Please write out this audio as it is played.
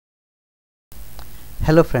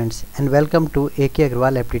Hello friends, and welcome to AK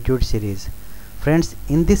Agrawal Aptitude series. Friends,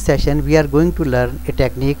 in this session we are going to learn a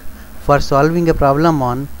technique for solving a problem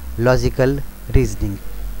on logical reasoning.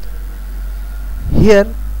 Here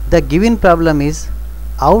the given problem is,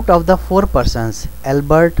 out of the 4 persons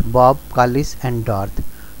Albert, Bob, Callis and Dorth,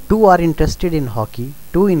 2 are interested in hockey,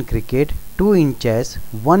 2 in cricket, 2 in chess,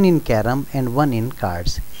 1 in carom and 1 in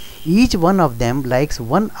cards. Each one of them likes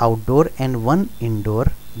one outdoor and one indoor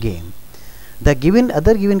game. The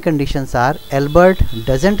other given conditions are: Albert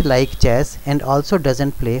doesn't like chess and also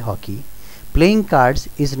doesn't play hockey. Playing cards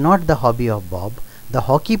is not the hobby of Bob. The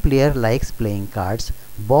hockey player likes playing cards.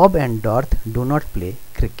 Bob and Dorth do not play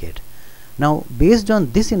cricket. Now, based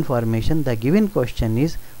on this information, the given question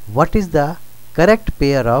is, what is the correct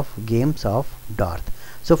pair of games of Dorth?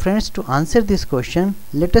 So friends, to answer this question,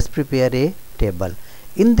 let us prepare a table.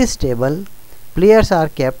 In this table, players are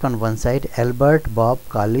kept on one side: Albert, Bob,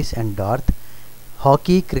 Callis and Dorth.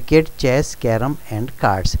 Hockey, cricket, chess, carom and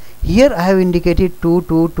cards. Here I have indicated 2,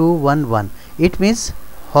 2, 2, 1, 1. It means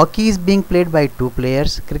hockey is being played by 2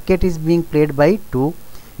 players, cricket is being played by 2.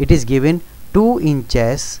 It is given 2 in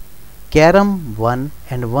chess, carom 1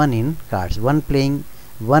 and 1 in cards. One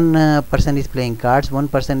person is playing cards, 1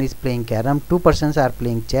 person is playing carom, 2 persons are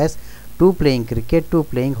playing chess, 2 playing cricket, 2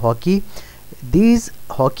 playing hockey. These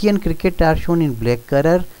hockey and cricket are shown in black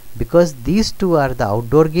color because these 2 are the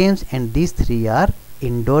outdoor games and these 3 are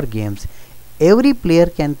indoor games. Every player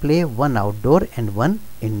can play one outdoor and one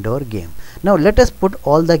indoor game. Now let us put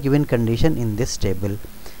all the given condition in this table.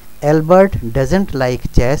 Albert doesn't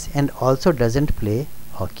like chess and also doesn't play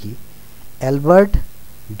hockey. Albert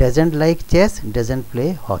doesn't like chess, doesn't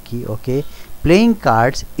play hockey. Okay. Playing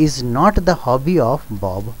cards is not the hobby of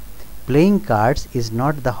Bob. Playing cards is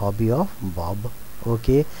not the hobby of Bob.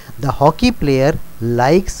 Okay, the hockey player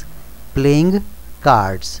likes playing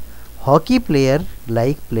cards. Hockey player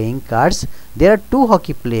like playing cards. There are 2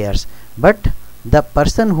 hockey players, but the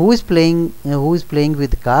person who is playing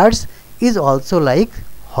with cards is also like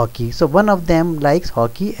hockey. So one of them likes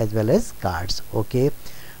hockey as well as cards. Okay,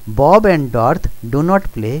 Bob and Dorth do not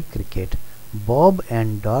play cricket. Bob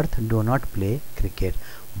and Dorth do not play cricket.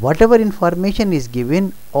 Whatever information is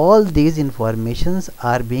given, all these informations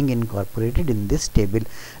are being incorporated in this table.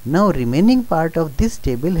 Now remaining part of this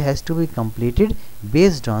table has to be completed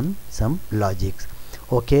based on some logics.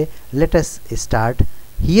 Okay, let us start.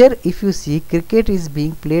 Here if you see, cricket is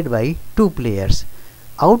being played by 2 players.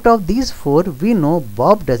 Out of these 4, we know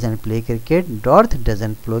Bob doesn't play cricket, Dorth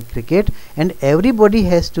doesn't play cricket, and everybody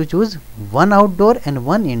has to choose one outdoor and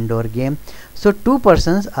one indoor game. So 2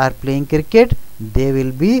 persons are playing cricket. They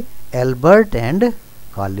will be Albert and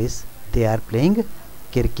Callis. They are playing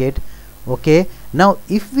cricket. Okay. Now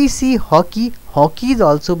if we see hockey, hockey is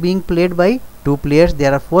also being played by 2 players.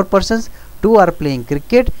 There are 4 persons. 2 are playing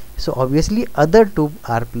cricket. So obviously other 2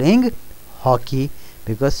 are playing hockey,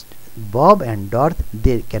 because Bob and Dorth,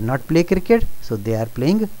 they cannot play cricket, so they are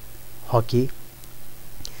playing hockey.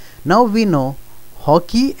 Now we know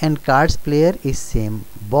hockey and cards player is same.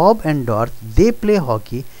 Bob and Dorth, they play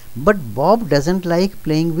hockey, but Bob doesn't like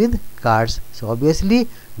playing with cards, so obviously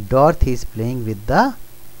Dorth is playing with the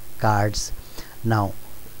cards. Now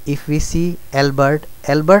if we see Albert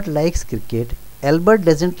likes cricket, Albert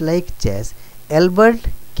doesn't like chess. Albert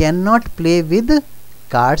cannot play with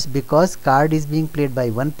cards because card is being played by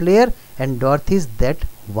 1 player and Dorth is that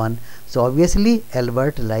one. So obviously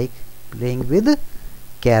Albert like playing with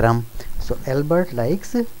carom. So Albert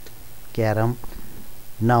likes carom.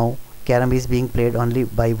 Now carom is being played only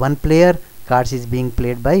by 1 player, cards is being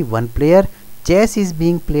played by 1 player, chess is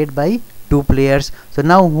being played by 2 players. So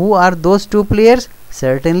now who are those 2 players?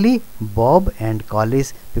 Certainly Bob and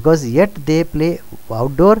Callis, because yet they play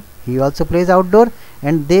outdoor, he also plays outdoor,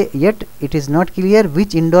 and yet it is not clear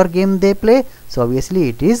which indoor game they play, so obviously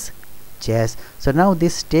it is chess. So now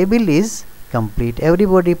this table is complete.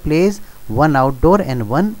 Everybody plays one outdoor and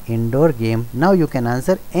one indoor game. Now you can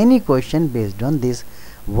answer any question based on this.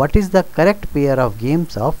 What is the correct pair of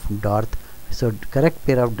games of Dorth? So correct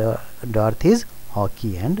pair of Dorth is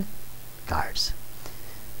hockey and cards.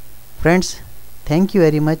 Friends, thank you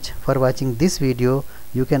very much for watching this video.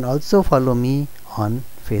 You can also follow me on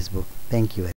Facebook. Thank you.